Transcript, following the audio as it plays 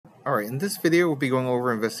Alright, in this video we'll be going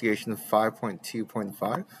over investigation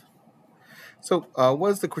 5.2.5. So what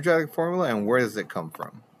is the quadratic formula and where does it come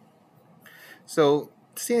from? So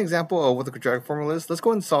to see an example of what the quadratic formula is, let's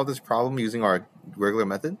go and solve this problem using our regular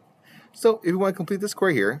method. So if we want to complete the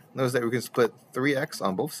square here, notice that we can split 3x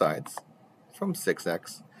on both sides from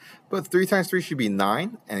 6x. But 3 times 3 should be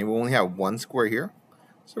 9, and we only have one square here.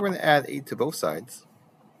 So we're going to add 8 to both sides.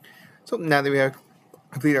 So now that we have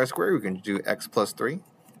completed our square, we can do x plus 3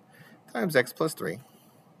 times x plus 3.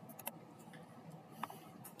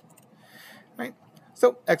 Right?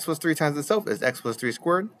 So x plus 3 times itself is x plus 3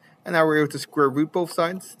 squared, and now we're able to square root both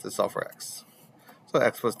sides to solve for x. So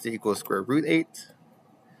x plus 3 equals square root 8,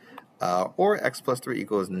 or x plus 3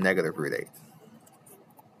 equals negative root 8.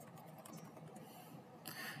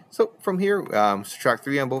 So from here, subtract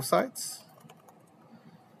 3 on both sides,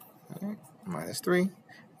 right, minus 3,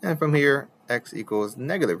 and from here, x equals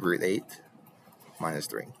negative root 8 minus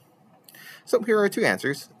 3. So here are two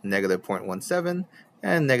answers, negative 0.17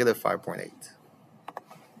 and negative 5.8.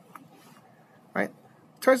 Right?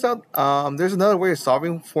 Turns out there's another way of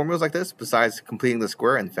solving formulas like this besides completing the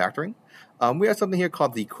square and factoring. We have something here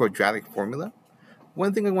called the quadratic formula.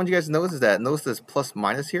 One thing I want you guys to notice is that notice this plus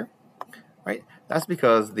minus here. Right? That's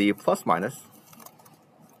because the plus minus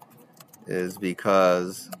is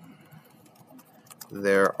because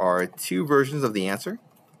there are two versions of the answer,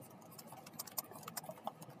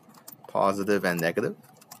 positive and negative.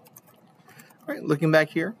 All right, looking back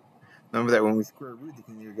here, remember that when we square root, you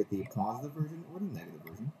can either get the positive version or the negative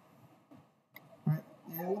version. All right,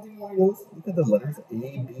 and one thing you want to notice, look at the letters A,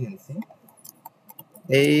 B, and C.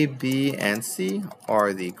 A, B, and C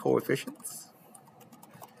are the coefficients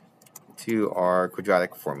to our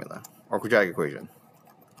quadratic formula, or quadratic equation.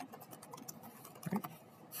 Right.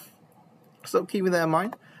 So keeping that in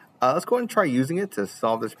mind, let's go ahead and try using it to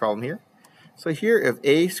solve this problem here. So here, if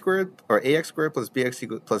a squared or ax squared plus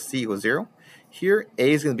bx plus c equals 0, here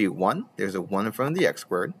a is going to be 1. There's a 1 in front of the x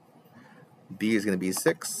squared. B is going to be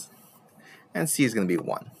 6. And c is going to be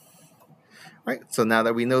 1. Right, so now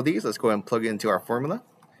that we know these, let's go ahead and plug it into our formula.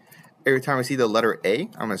 Every time I see the letter A,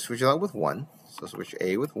 I'm going to switch it out with 1. So switch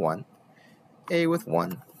A with 1, A with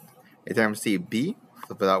 1. Every time I see B,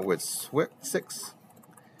 flip it out with 6.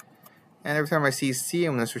 And every time I see C,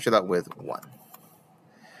 I'm going to switch it out with 1.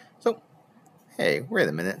 So, hey, wait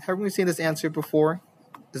a minute. Haven't we seen this answer before?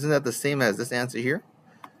 Isn't that the same as this answer here?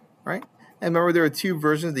 Right? And remember, there are two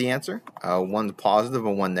versions of the answer. One positive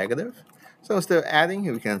and one negative. So instead of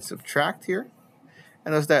adding, we can subtract here.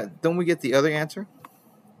 And notice that, don't we get the other answer?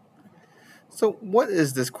 So what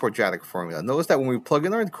is this quadratic formula? Notice that when we plug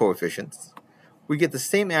in our coefficients, we get the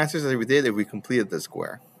same answers as we did if we completed the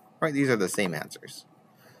square. Right? These are the same answers.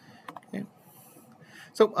 Okay.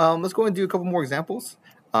 So let's go and do a couple more examples.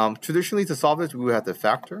 Traditionally, to solve this, we would have to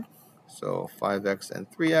factor. So 5x and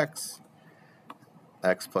 3x,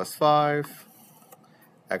 x plus 5,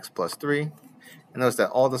 x plus 3. And notice that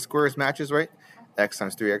all the squares matches, right? X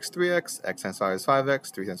times 3x, 3x, x times 5 is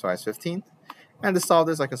 5x, 3 times 5 is 15. And to solve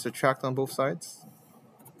this, I can subtract on both sides.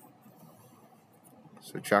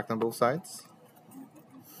 Subtract on both sides.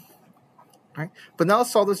 All right. But now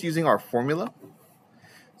let's solve this using our formula.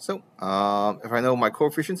 So if I know my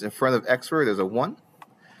coefficients, in front of x squared, there's a 1.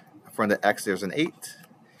 In front of x, there's an 8.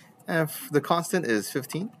 And the constant is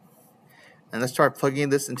 15. And let's try plugging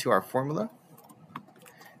this into our formula.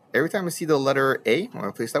 Every time I see the letter A, I'm going to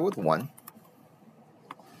replace that with 1.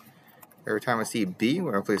 Every time I see B, I'm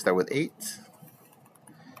going to replace that with 8.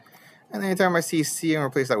 And anytime I see C, I'm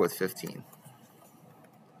going to replace that with 15.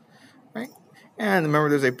 Right? And remember,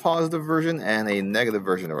 there's a positive version and a negative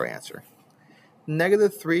version of our answer.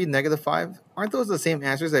 Negative 3, negative 5, aren't those the same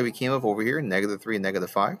answers that we came up over here? Negative 3 and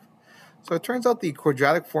negative 5. So it turns out the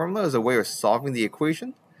quadratic formula is a way of solving the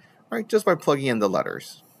equation, right, just by plugging in the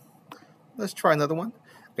letters. Let's try another one.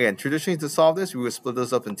 Again, traditionally to solve this, we would split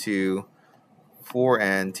this up into 4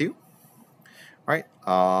 and 2. Right?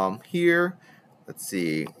 Here, let's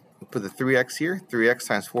see, put the 3x here. 3x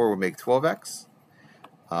times 4 will make 12x.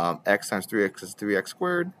 X times 3x is 3x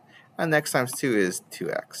squared. And x times 2 is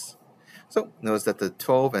 2x. So notice that the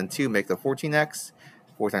 12 and 2 make the 14x.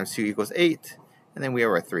 4 times 2 equals 8. And then we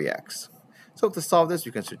have our 3x. So to solve this,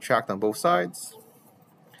 we can subtract on both sides.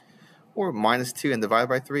 Or minus 2 and divide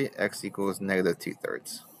by 3, x equals negative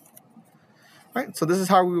 2/3. Right, so this is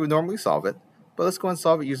how we would normally solve it. But let's go and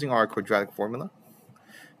solve it using our quadratic formula.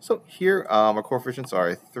 So here, our coefficients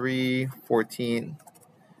are 3, 14,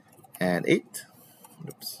 and 8.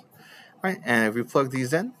 Oops. Right, and if we plug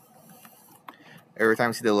these in, every time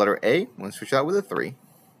I see the letter A, I'm going to switch it out with a 3.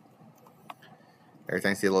 Every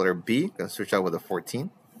time I see the letter B, I'm going to switch out with a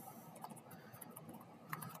 14.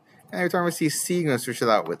 And every time I see C, I'm going to switch it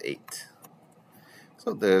out with 8.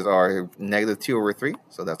 So there's our negative 2 over 3.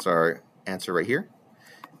 So that's our answer right here.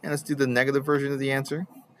 And let's do the negative version of the answer.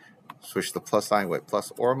 Switch the plus sign with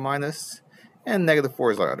plus or minus. And negative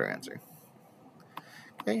 4 is our other answer.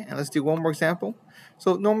 Okay, and let's do one more example.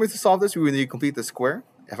 So normally to solve this, we would need to complete the square.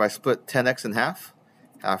 If I split 10x in half,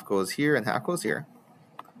 half goes here and half goes here.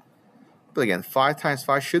 But again, 5 times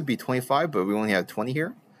 5 should be 25, but we only have 20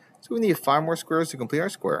 here. So we need 5 more squares to complete our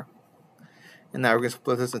square. And now we're going to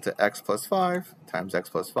split this into x plus 5 times x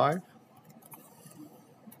plus 5.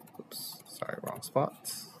 Oops, sorry, wrong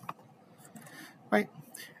spot. Right,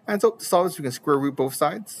 and so to solve this, we can square root both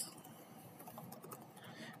sides.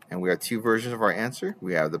 And we have 2 versions of our answer.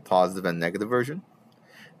 We have the positive and negative version.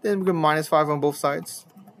 Then we can minus 5 on both sides.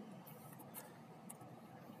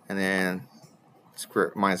 And then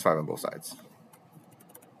square minus 5 on both sides.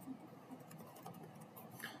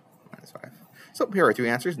 Minus 5. So here are 2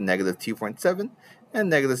 answers, negative 2.7 and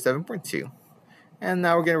negative 7.2. And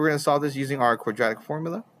now we're going to solve this using our quadratic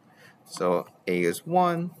formula. So a is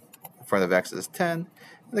 1, in front of x is 10,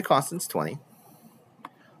 and the constant is 20.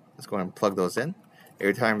 Let's go ahead and plug those in.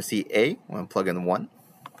 Every time I see a, I'm going to plug in 1.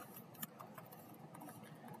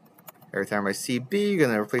 Every time I see b, I'm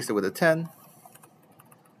going to replace it with a 10.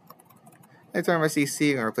 Every time I see c,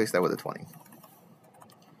 I'm going to replace that with a 20.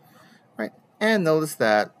 Right, and notice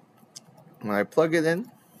that when I plug it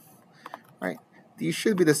in, right, these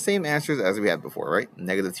should be the same answers as we had before, right?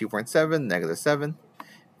 Negative 2.7, negative 7,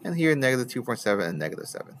 and here negative 2.7 and negative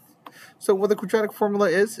 7. So what the quadratic formula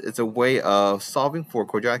is, it's a way of solving for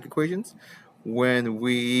quadratic equations when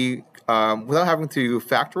we, without having to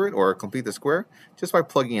factor it or complete the square, just by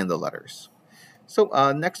plugging in the letters. So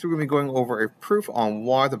next we're going to be going over a proof on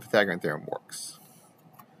why the Pythagorean theorem works.